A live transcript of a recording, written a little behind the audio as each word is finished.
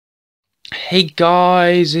Hey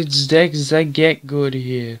guys, it's Dex the Get Good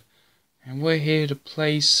here, and we're here to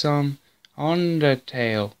play some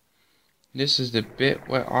Undertale. This is the bit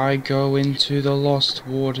where I go into the lost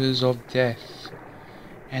waters of death,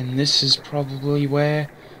 and this is probably where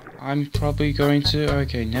I'm probably going to...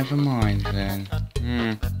 Okay, never mind then.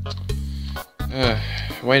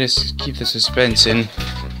 Way to keep the suspense in.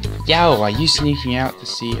 Yo, are you sneaking out to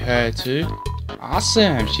see her too?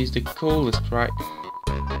 Awesome, she's the coolest, right?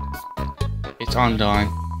 It's Undyne.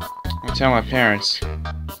 I'll tell my parents.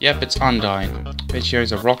 Yep, it's Undyne. Bet she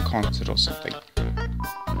owes a rock concert or something.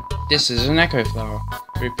 This is an echo flower.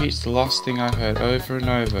 It repeats the last thing I heard over and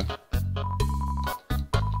over.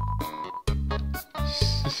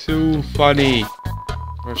 So funny.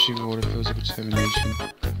 Rushing water fills up with determination.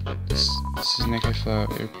 This is an echo flower.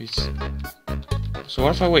 It repeats. So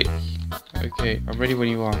what if I wait? Okay, I'm ready when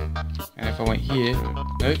you are. And if I wait here...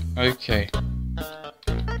 Nope, okay.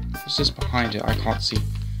 What's this behind it? I can't see.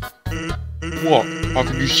 What?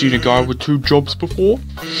 Haven't you seen a guy with 2 jobs before?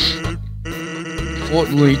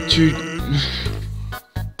 Fortunately,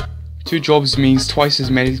 two jobs means twice as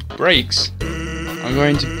many breaks. I'm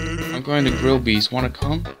going to Grillby's. Wanna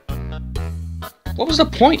come? What was the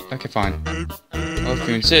point? Okay, fine. Well, if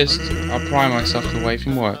you insist, I'll pry myself away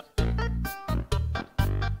from work.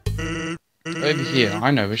 Over here,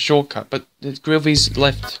 I know, a shortcut, but the Grillby's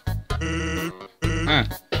left.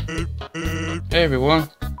 Hey everyone.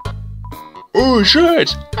 Oh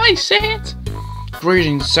shit! Hi Sans!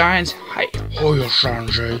 Greetings Sans! Hi! Hiya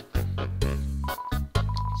Sanji!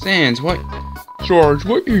 Sans, what? Sarge,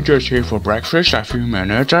 weren't you just here for breakfast a few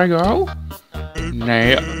minutes ago?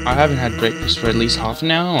 Nay, I haven't had breakfast for at least half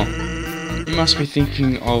an hour. You must be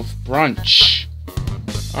thinking of brunch.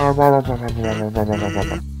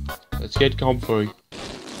 Let's get comfy.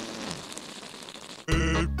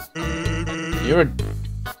 You're a...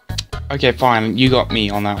 Okay, fine, you got me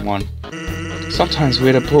on that one. Sometimes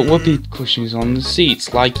we're to put whoopee cushions on the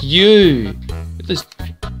seats, like you!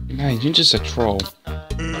 Man, you're just a troll.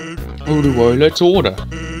 Oh, let's order.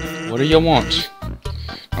 What do you want?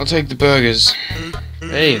 I'll take the burgers.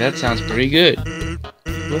 Hey, that sounds pretty good.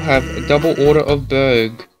 We'll have a double order of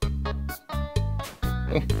burg.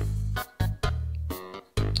 Oh.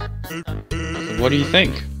 So what do you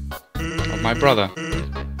think of my brother?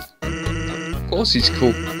 Of course he's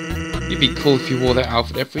cool. You'd be cool if you wore that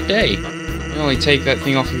outfit every day. You'd only take that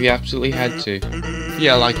thing off if you absolutely had to.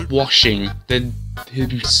 Yeah, like washing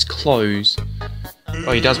his clothes.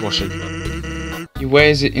 Oh, he does wash it. He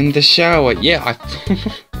wears it in the shower. Yeah,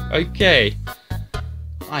 okay.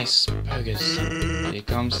 Nice burgers. Here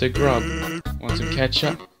comes the grub. Want some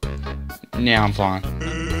ketchup? Nah, I'm fine.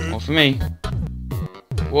 Not for me.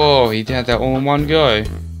 Whoa, he had that all in one go.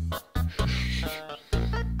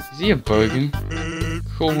 Is he a bogan?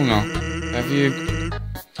 Cool now.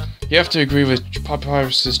 You have to agree with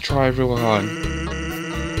Papyrus's try real hard.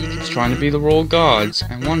 He keeps trying to be the royal guards,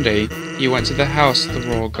 and one day he went to the house of the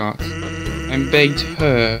royal guards and begged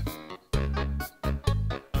her.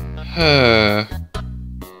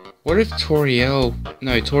 What if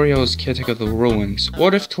Toriel's caretaker of the ruins.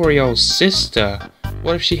 What if Toriel's sister?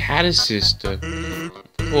 What if she had a sister?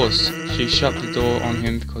 Of course, she shut the door on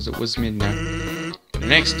him because it was midnight. The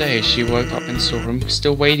next day, she woke up and saw him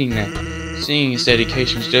still waiting there, seeing his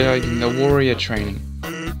dedication to the warrior training.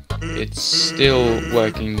 It's still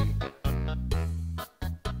working.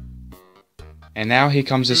 And now here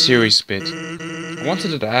comes a serious bit. I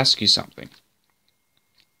wanted to ask you something.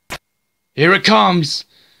 Here it comes!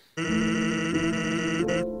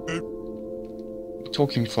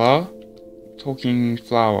 Talking flower? Talking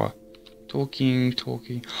flower. Talking.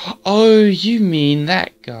 Oh, you mean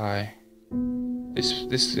that guy.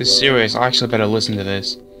 This is serious. I actually better listen to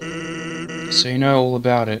this. So you know all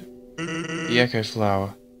about it. The echo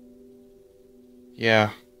flower. Yeah.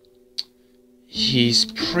 He's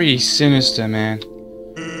pretty sinister, man.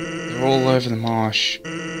 They're all over the marsh.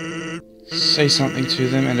 Say something to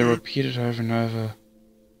them and they repeat it over and over.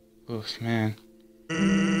 Oof, man.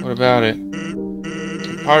 What about it?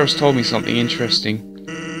 Papyrus told me something interesting.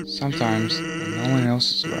 Sometimes, when no one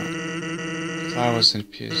else is around, flowers and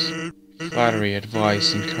appears. Flattery,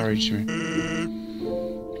 advice, encouragement.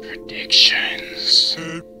 Predictions.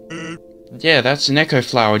 Yeah, that's an echo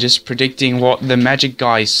flower just predicting what the magic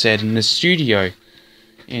guy said in the studio.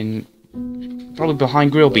 Probably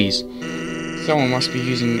behind Grillby's. Someone must be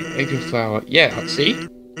using the echo flower. Yeah, see?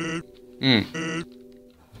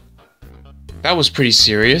 That was pretty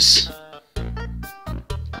serious.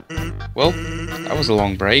 Well, that was a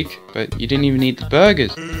long break, but you didn't even eat the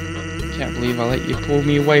burgers. Can't believe I let you pull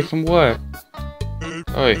me away from work.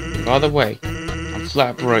 Oh, by the way, I'm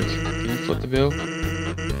flat broke. Can you foot the bill?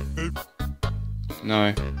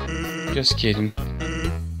 No. Just kidding.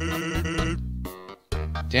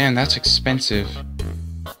 Damn, that's expensive.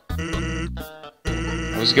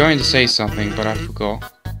 I was going to say something, but I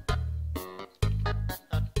forgot.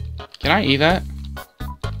 Can I eat that?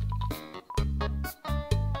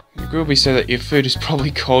 Groovy said that your food is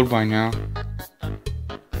probably cold by now.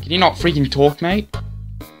 Can you not freaking talk, mate?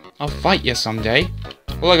 I'll fight you someday.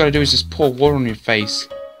 All I gotta do is just pour water on your face.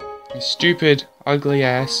 You stupid, ugly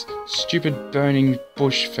ass, stupid burning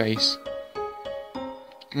bush face.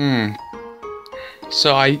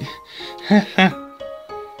 So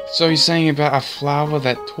so he's saying about a flower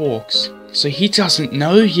that talks. So he doesn't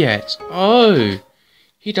know yet. Oh,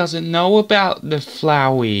 he doesn't know about the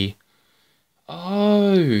flowy.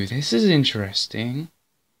 Oh, this is interesting.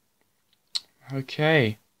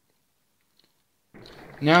 Okay.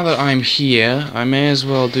 Now that I'm here, I may as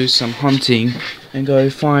well do some hunting and go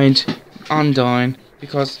find Undyne,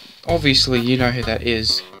 because obviously you know who that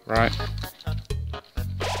is, right?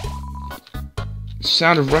 The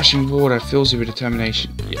sound of rushing water fills you with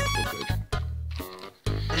determination. Yeah, we're good.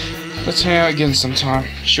 Let's hang out again sometime.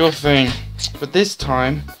 Sure thing. But this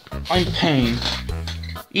time, I'm paying.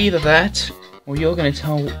 Either that, or you're gonna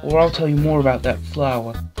tell, or I'll tell you more about that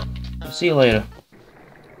flower. I'll see you later.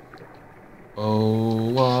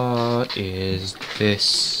 Oh, what is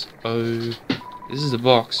this? Oh, this is the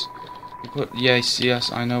box. You put, yes,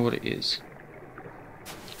 I know what it is.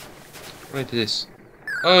 What is this?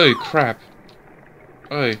 Oh, crap.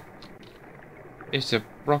 Oh. It's a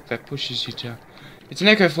rock that pushes you down. It's an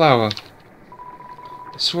echo flower.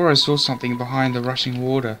 I swore I saw something behind the rushing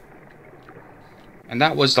water. And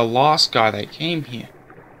that was the last guy that came here.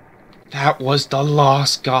 That was the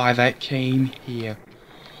last guy that came here.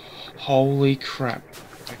 Holy crap.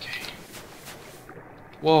 Okay.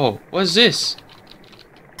 Whoa, what is this?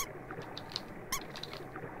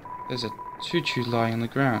 There's a tutu lying on the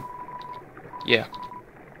ground. Yeah.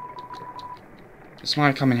 This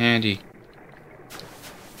might come in handy.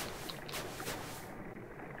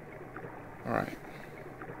 Alright.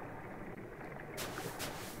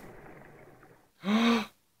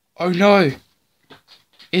 Oh no!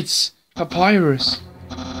 It's Papyrus.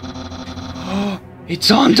 It's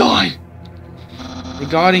Undyne!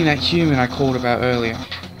 Regarding that human I called about earlier.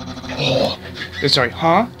 Oh, sorry,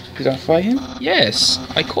 huh? Did I fight him? Yes,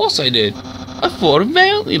 of course I did. I fought him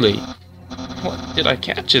valiantly. What, did I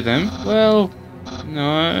capture them? Well,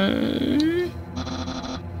 no.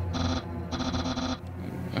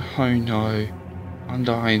 Oh no.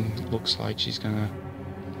 Undyne looks like she's gonna...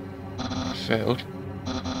 failed.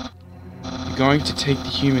 You're going to take the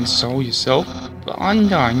human soul yourself? But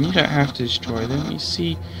Undyne, you don't have to destroy them. You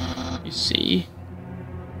see.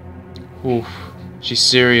 Oof. She's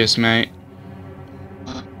serious, mate.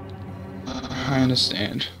 I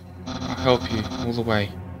understand. I'll help you all the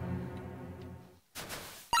way.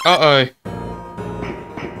 Uh-oh.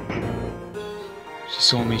 She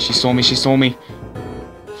saw me.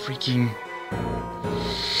 Freaking...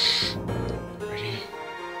 Ready.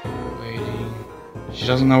 Waiting. She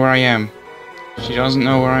doesn't know where I am.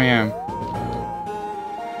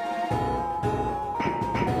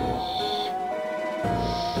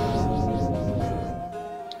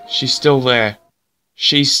 She's still there.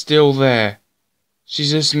 She's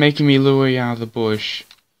just making me lure you out of the bush.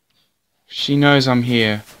 She knows I'm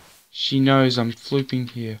here. She knows I'm flooping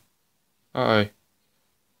here. Uh-oh.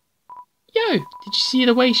 Yo, did you see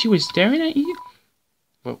the way she was staring at you?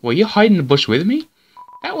 Were you hiding in the bush with me?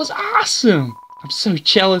 That was awesome! I'm so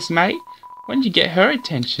jealous, mate. When did you get her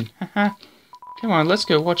attention? Haha. Come on, let's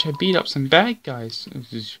go watch her beat up some bad guys.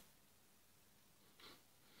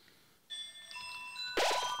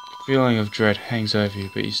 Feeling of dread hangs over you,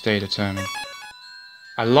 but you stay determined.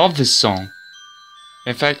 I love this song.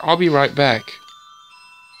 In fact, I'll be right back.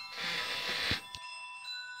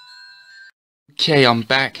 Okay, I'm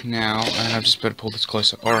back now, and I've just better pull this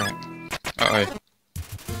closer. Alright. Uh-oh.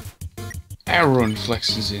 Aaron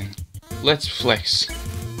flexes in. Let's flex.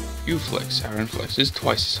 You flex, Aaron flexes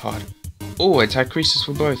twice as hard. Oh, attack increases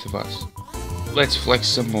for both of us. Let's flex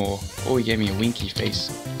some more. Oh, he gave me a winky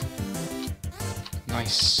face.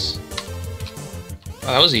 Nice. Oh,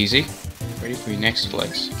 that was easy. Ready for your next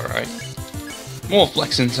flex. Alright. More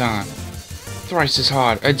flexing time. Thrice as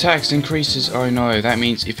hard. Attacks increases. Oh no, that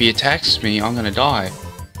means if he attacks me, I'm gonna die.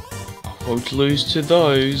 I won't lose to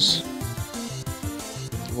those.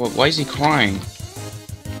 What, why is he crying?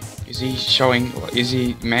 Is he showing... Is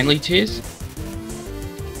he manly tears?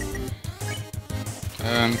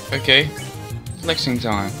 Okay. Flexing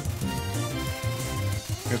time.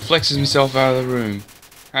 He flexes himself out of the room.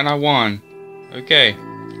 And I won. Okay.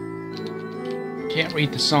 Can't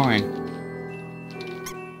read the sign.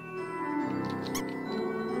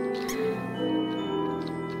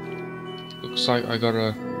 Looks like I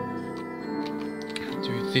gotta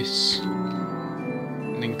do this.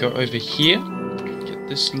 And then go over here. Get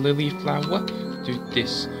this lily flower. Do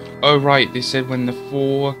this. Oh right, they said when the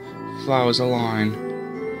 4 flowers align.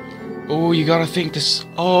 Oh, you gotta think this.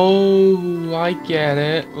 Oh, I get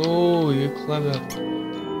it. Oh, you're clever.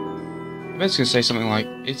 I bet it's gonna say something like,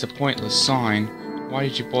 "It's a pointless sign. Why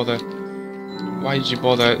did you bother? Why did you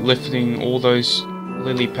bother lifting all those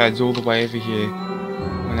lily pads all the way over here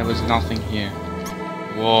when there was nothing here?"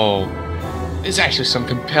 Whoa. There's actually some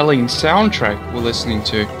compelling soundtrack we're listening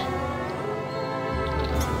to.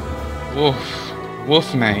 Woof.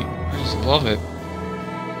 Woof, mate. I just love it.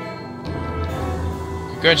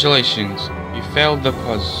 Congratulations. You failed the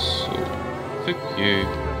puzzle. Fuck you.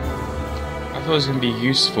 I thought it was going to be a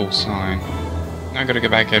useful sign. Now I gotta go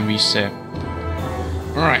back and reset.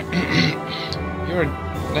 Alright.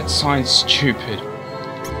 That sign's stupid.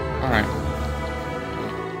 Alright.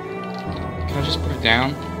 Can I just put it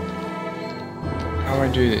down? How do I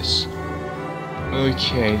do this?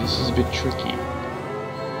 Okay, this is a bit tricky.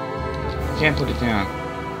 I can't put it down.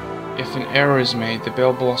 If an error is made, the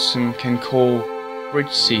bell blossom can call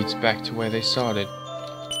bridge seeds back to where they started.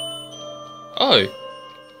 Oh!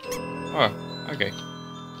 Oh, okay.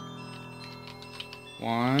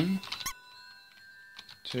 1,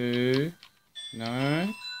 2,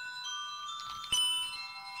 no.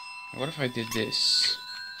 What if I did this?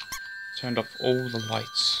 Turned off all the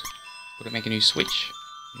lights. Would it make a new switch?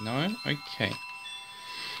 No? Okay.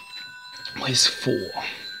 Where's 4?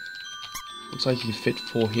 Looks like you can fit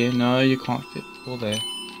 4 here. No, you can't fit 4 there.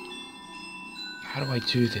 How do I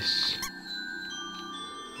do this?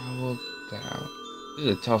 How about... This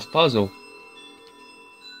is a tough puzzle.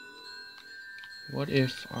 What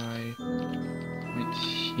if I went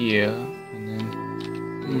here and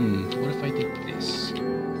then... what if I did this? I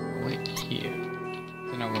went here.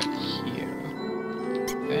 Then I went here.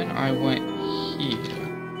 Then I went here.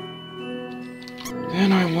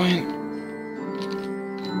 Then I went...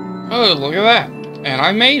 Oh, look at that! And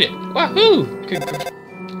I made it! Wahoo!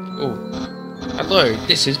 Oh. Hello,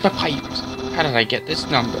 this is Papyrus. How did I get this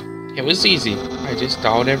number? It was easy. I just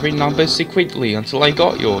dialed every number sequentially until I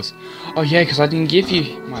got yours. Oh yeah, because I didn't give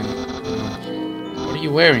you mine. What are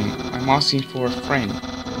you wearing? I'm asking for a friend.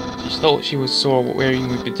 She thought she saw wearing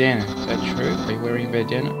a bandana. Is that true? Are you wearing a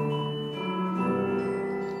bandana?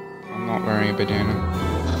 I'm not wearing a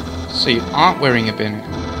bandana. So you aren't wearing a bandana.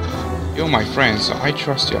 You're my friend, so I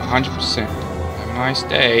trust you 100%. Have a nice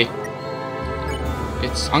day.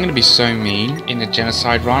 I'm gonna be so mean in the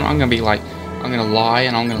genocide run. I'm gonna be like, I'm gonna lie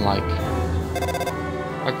and I'm gonna like...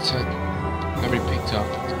 Nobody picked up.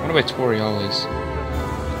 I wonder where Toriel is.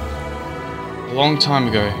 A long time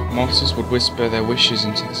ago, monsters would whisper their wishes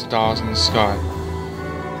into the stars in the sky.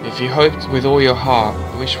 If you hoped with all your heart,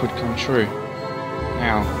 the wish would come true.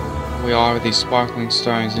 Now, here we are with these sparkling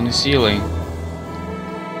stones in the ceiling.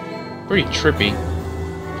 Pretty trippy.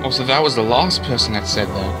 Also, that was the last person that said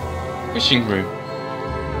that. Wishing room.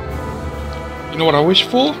 You know what I wish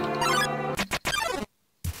for?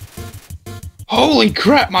 Holy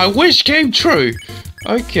crap, my wish came true!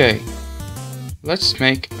 Okay. Let's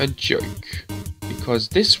make a joke. Because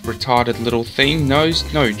this retarded little thing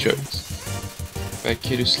knows no jokes. That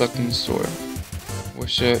kid who slept in the soil.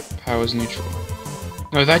 Wish her power's neutral.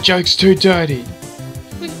 No, that joke's too dirty!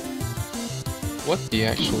 What the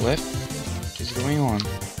actual F is going on?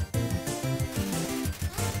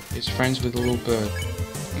 He's friends with a little bird.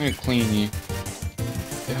 I'm gonna clean you.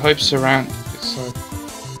 Their hopes surround... So...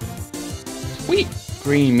 Sweet!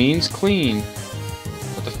 Green means clean.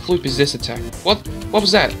 What the floop is this attack? What? What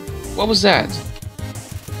was that? What was that?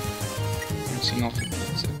 Rinsing off the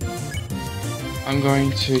pizza. I'm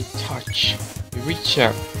going to touch. You reach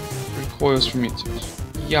out. Recoils from your touch.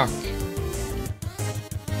 Yuck.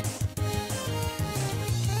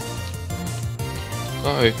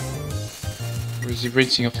 Uh-oh. Or is he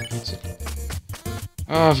rinsing off the pizza?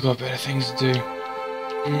 Oh, I've got better things to do.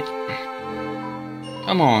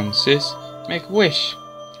 Come on, sis. Make a wish.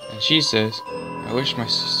 And she says, I wish my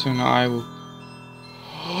sister and I will...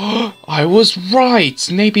 I was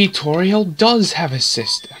right! Maybe Toriel does have a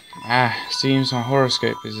sister. Ah, seems my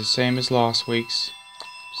horoscope is the same as last week's.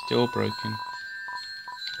 Still broken.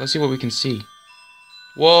 Let's see what we can see.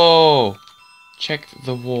 Whoa! Check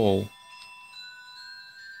the wall.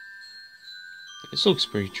 This looks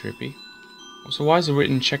pretty trippy. Also, why is it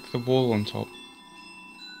written check the wall on top?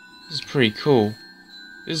 This is pretty cool.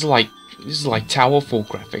 This is like Towerfall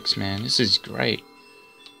graphics, man. This is great.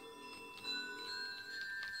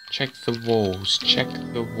 Check the walls. Check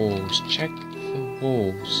the walls. Check the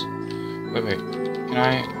walls. Wait. Can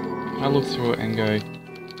I look through it and go?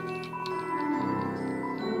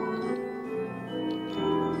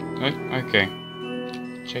 Nope. Okay.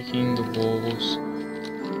 Checking the walls.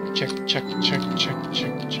 Check.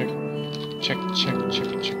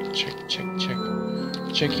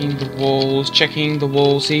 Checking the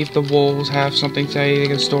walls, see if the walls have something to say,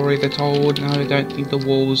 like a story they're told. No, I don't think the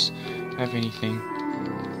walls have anything.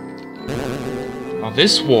 Oh,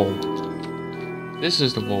 this wall! This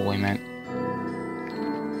is the wall I meant.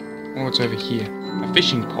 Oh, what's over here? A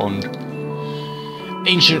fishing pond.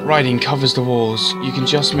 Ancient writing covers the walls. You can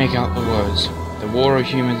just make out the words. The war of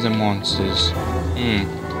humans and monsters.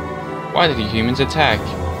 Why did the humans attack?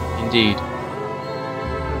 Indeed.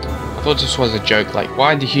 I thought this was a joke, like,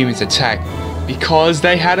 why did the humans attack? Because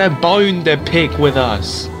they had a bone to pick with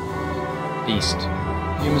us. Beast.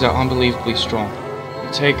 Humans are unbelievably strong.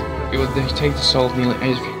 They take the soul of nearly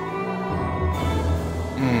every...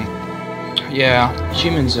 Yeah,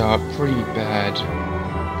 humans are pretty bad.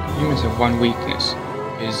 Humans have one weakness.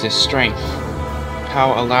 It is their strength.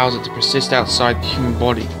 Power allows it to persist outside the human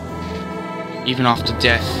body. Even after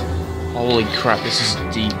death. Holy crap, this is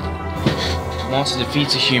deep. Once it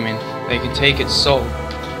defeats a human, they can take its soul.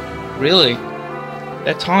 Really?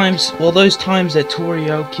 Those times that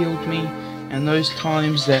Torio killed me, and those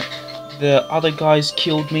times that the other guys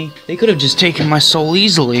killed me, they could have just taken my soul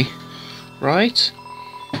easily. Right?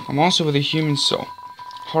 A monster with a human soul.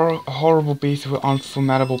 A horrible beast with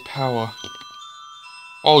unforgettable power.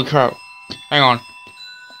 Holy crap. Hang on.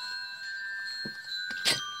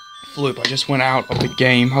 Flip, I just went out of the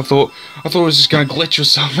game. I thought it was just gonna glitch or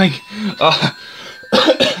something.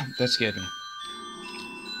 That scared me.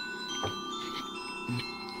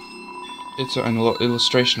 It's an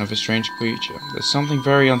illustration of a strange creature. There's something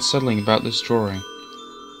very unsettling about this drawing.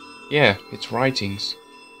 Yeah, it's writings.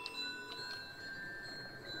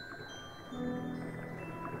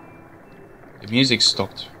 The music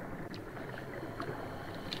stopped.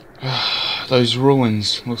 Those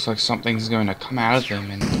ruins. Looks like something's going to come out of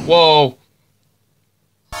them and... Whoa!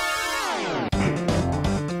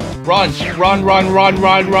 Run! Run! Run! Run!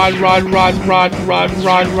 Run! Run! Run! Run! Run! Run!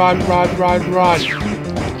 Run! Run! Run! Run! Run!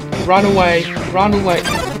 Run away! Run away!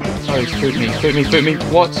 Oh, shoot me! Shoot me! Shoot me!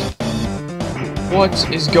 What?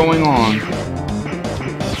 What is going on?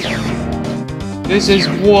 This is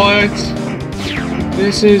what?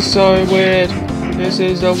 This is so weird. This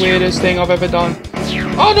is the weirdest thing I've ever done.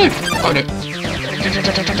 Oh no! Oh no!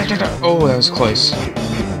 Oh, that was close.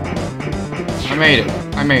 I made it.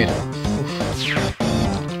 I made it. Oof.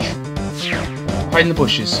 Hide in the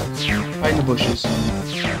bushes. Hide in the bushes.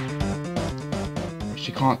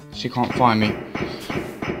 She can't find me.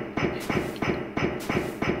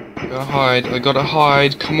 Gotta hide. I gotta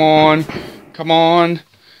hide. Come on. Come on.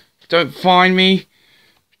 Don't find me.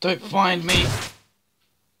 Don't find me.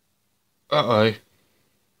 Uh-oh.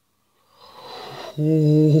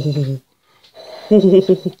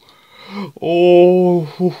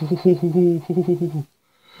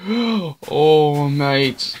 Oh,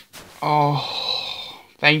 mate. Oh,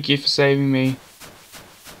 thank you for saving me.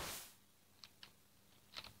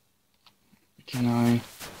 Can I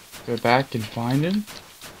go back and find him?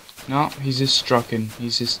 No, he's just strucken.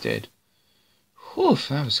 He's just dead. Whew,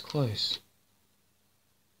 that was close.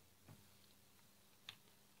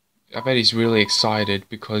 I bet he's really excited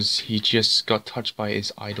because he just got touched by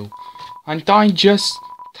his idol. Undyne just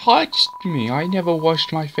touched me. I never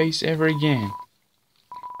washed my face ever again.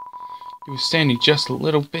 He was standing just a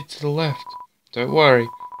little bit to the left. Don't worry,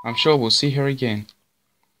 I'm sure we'll see her again.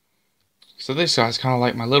 So this guy's kind of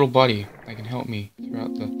like my little buddy. They can help me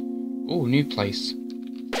throughout the... Ooh, new place.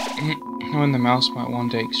 Knowing the mouse might one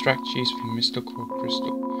day extract cheese from mystical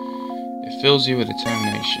crystal. It fills you with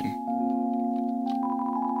determination.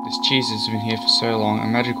 This cheese has been here for so long, a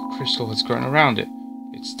magical crystal has grown around it.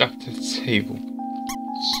 It's stuck to the table.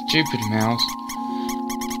 Stupid mouse.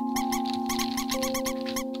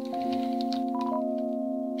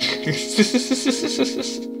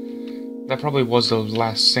 That probably was the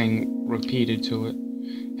last thing repeated to it.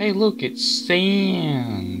 Hey look, it's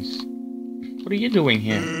Sans. What are you doing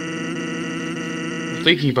here? I'm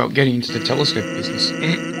thinking about getting into the telescope business.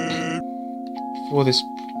 For this...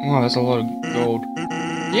 Wow, that's a lot of gold.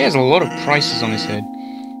 He has a lot of prices on his head.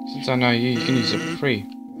 Since I know you can use it for free.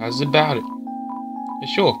 How's about it? Yeah,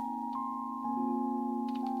 sure.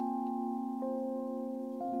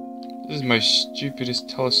 This is the most stupidest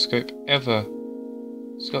telescope ever.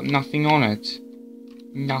 It's got nothing on it.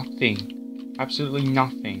 Nothing. Absolutely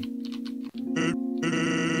nothing.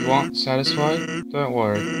 You aren't satisfied? Don't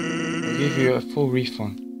worry. I'll give you a full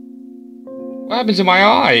refund. What happened to my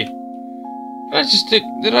eye?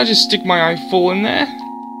 Did I just stick my eye full in there?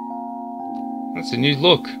 That's a new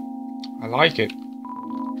look. I like it.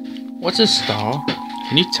 What's a star?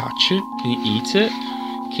 Can you touch it? Can you eat it?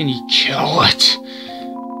 Can you kill it?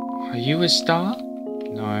 Are you a star?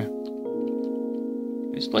 No.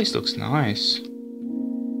 This place looks nice.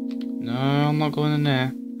 No, I'm not going in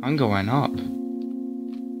there. I'm going up.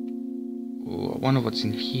 Ooh, I wonder what's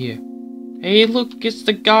in here. Hey, look, it's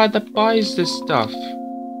the guy that buys this stuff.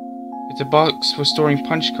 It's a box for storing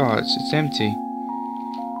punch cards. It's empty.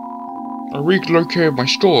 I relocated my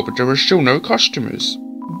store, but there are still no customers.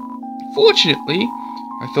 Fortunately,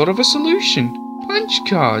 I thought of a solution. Punch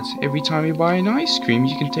cards. Every time you buy an ice cream,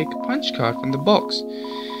 you can take a punch card from the box.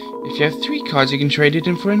 If you have 3 cards, you can trade it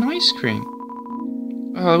in for an ice cream.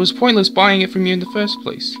 Oh, it was pointless buying it from you in the first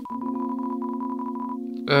place.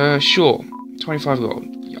 Sure. 25 gold.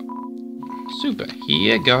 Yep. Super.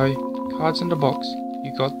 Here you go. Cards in the box.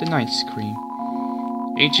 You got the ice cream.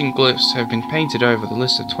 Ancient glyphs have been painted over the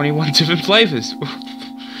list of 21 different flavors.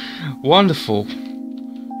 Wonderful.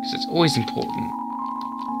 Because it's always important.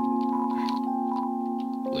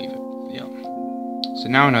 Leave it. Yeah. So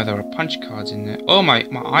now I know there are punch cards in there. Oh, my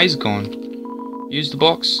eye's gone. Use the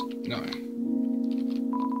box? No.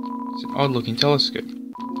 It's an odd looking telescope.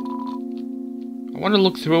 I want to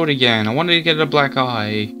look through it again. I wanted to get a black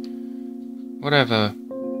eye. Whatever.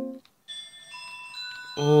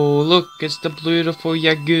 Oh, look, it's the beautiful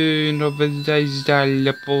lagoon of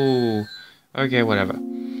the Okay, whatever.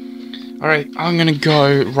 Alright, I'm gonna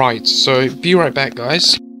go. Right, so be right back,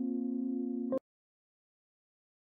 guys.